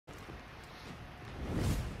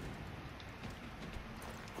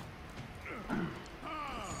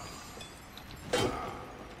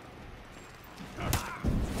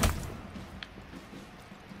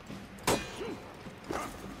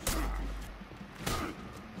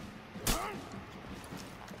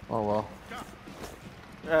Oh well.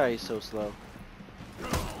 Ah, he's so slow.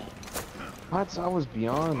 What? I was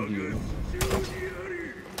beyond you.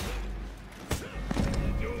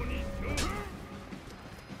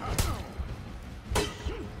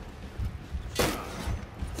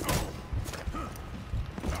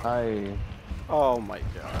 Oh my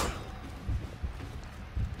god.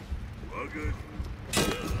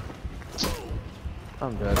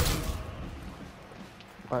 I'm dead.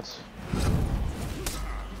 What?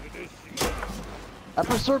 I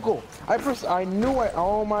pressed circle! I knew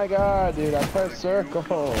oh my god, dude, I pressed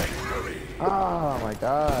circle! Oh my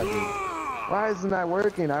god, dude. Why isn't that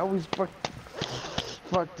working? I always fuck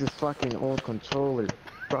this fucking old controller.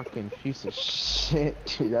 Fucking piece of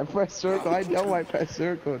shit, dude. I pressed circle, I know I pressed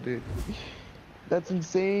circle, dude. That's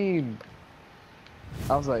insane!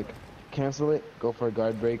 I was like, cancel it, go for a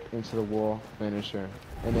guard break, into the wall, finisher.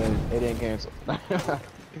 And then it didn't cancel.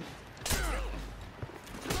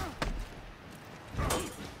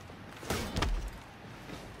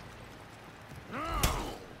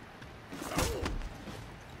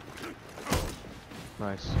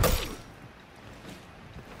 Nice.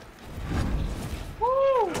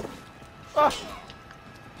 Woo! Ah!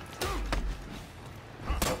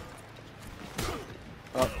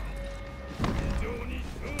 Oh.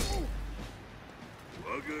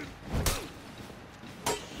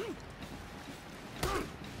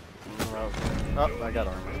 Oh, I got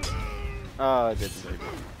armor. Oh, I didn't.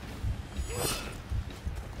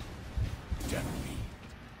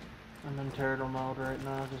 I'm in turtle mode right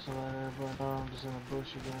now, just to let everyone know I'm just in the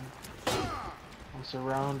bush again. I'm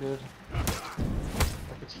surrounded. I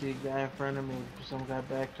could see a guy in front of me, some guy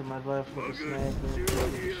back to my left with a sniper,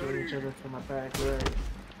 ready to shoot each other from my back right.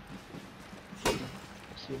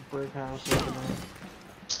 See a brick house over there.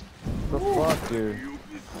 The fuck, dude?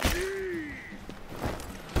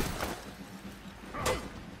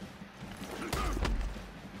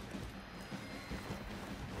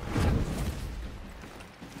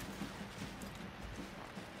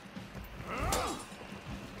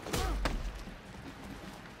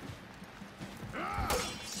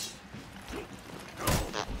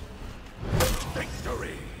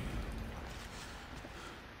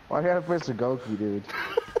 Why I gotta play Sugoki, dude?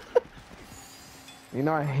 You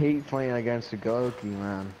know I hate playing against Sugoki,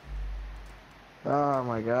 man. Oh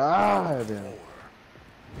my god.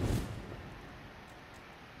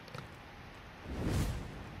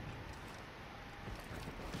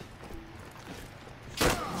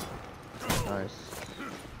 Nice.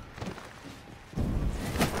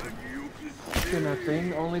 Can a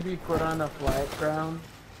thing only be put on a flat ground?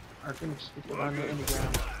 Or can it just be put on any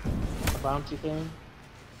ground? A bouncy thing?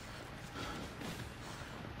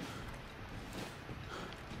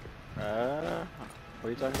 What are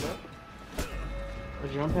you talking about? A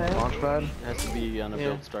jump pad? Launchpad? It has to be on a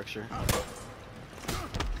built structure.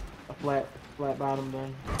 A flat bottom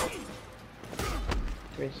then.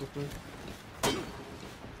 Basically.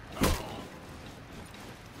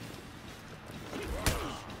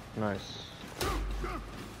 Nice.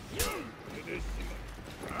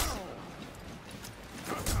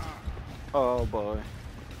 Oh boy.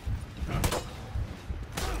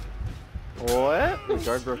 What? The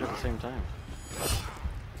guard broke at the same time.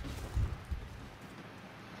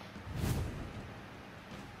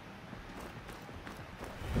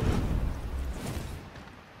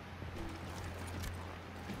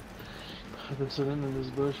 I've been sitting in this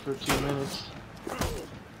bush for 2 minutes. But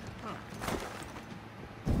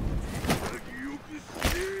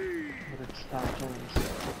it's top 10, so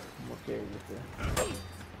I'm okay with it.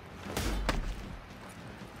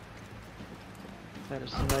 If I had a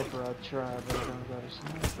sniper, I'd try, but I don't got a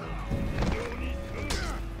sniper.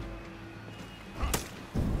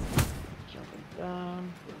 Jumping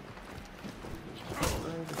down.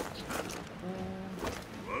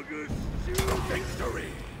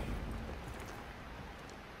 Victory!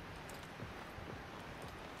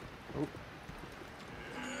 Oh.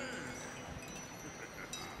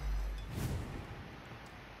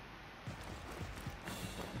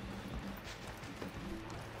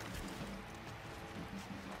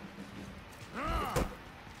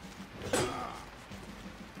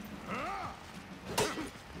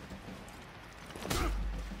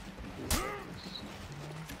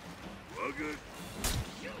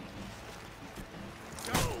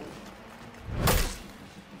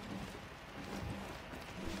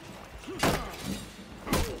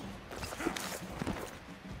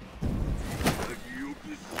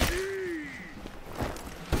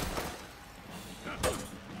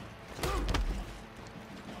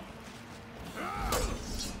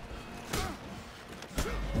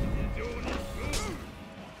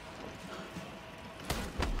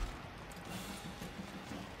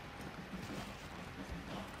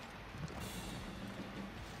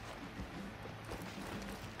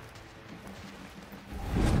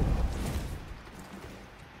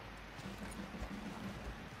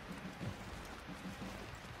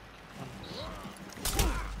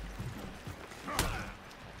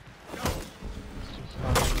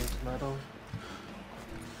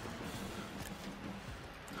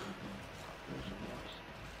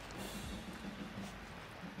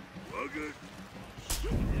 Victory!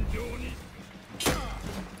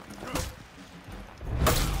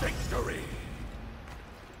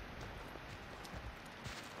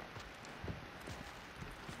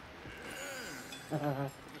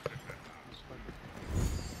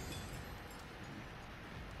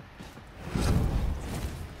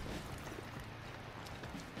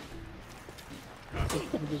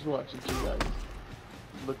 I'm just watching two guys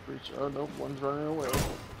look for each other. Oh, nope, one's running away.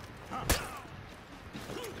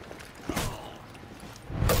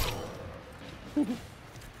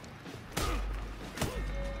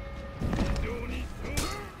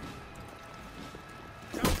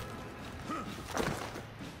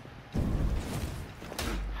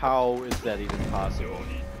 How is that even possible?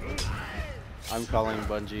 I'm calling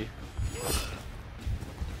Bungie.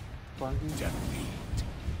 Bungie?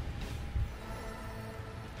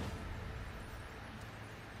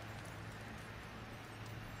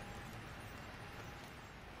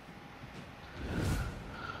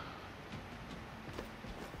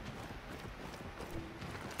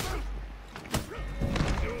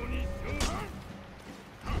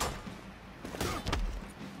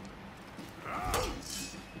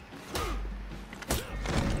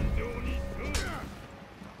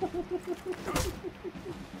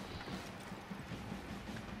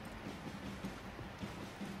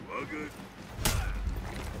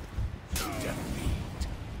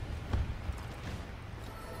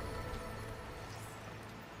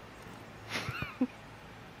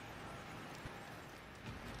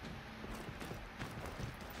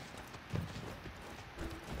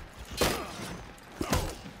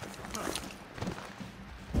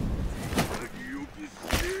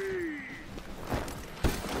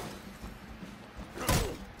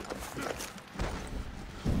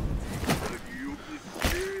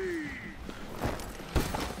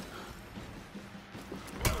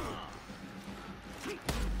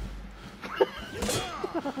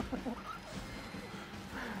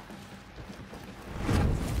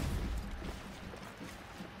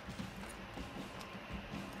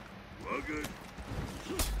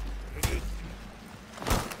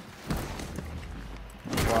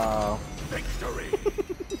 Wow. Victory!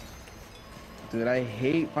 Dude, I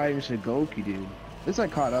hate fighting Shigoki, dude. This I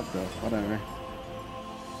caught up though. Whatever.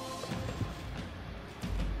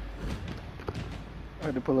 I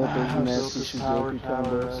had to pull out those nasty Shigoki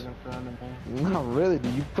combos right in front of me. Not really,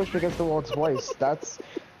 dude. You pushed me against the wall twice. That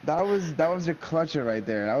was your clutcher right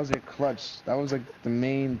there. That was your clutch. That was like the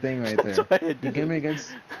main thing right there. That's why I did You get me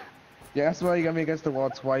against. Yeah, that's why you got me against the wall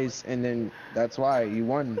twice, and then that's why you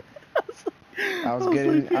won. I was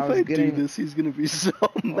getting. Do this, he's gonna be so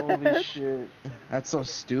mad. Holy shit. That's so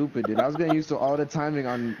stupid, dude. I was getting used to all the timing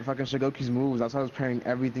on fucking Shigoki's moves. That's why I was parrying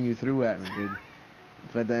everything you threw at me, dude.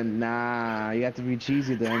 But then, nah, you have to be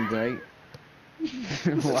cheesy at the end, right?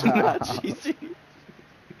 It's not cheesy.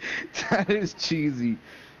 That is cheesy.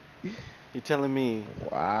 You're telling me?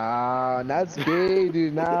 Wow, that's big,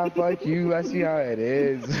 dude. Nah, fuck you. I see how it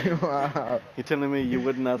is. Wow. You're telling me you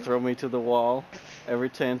would not throw me to the wall every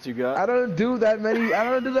chance you got? I don't do that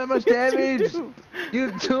much damage.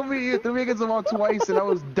 You threw me against the wall twice, and I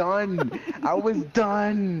was done. I was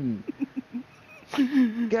done.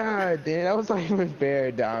 God damn, that was not even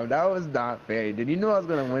fair, Dom. That was not fair, dude. You knew I was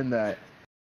gonna win that.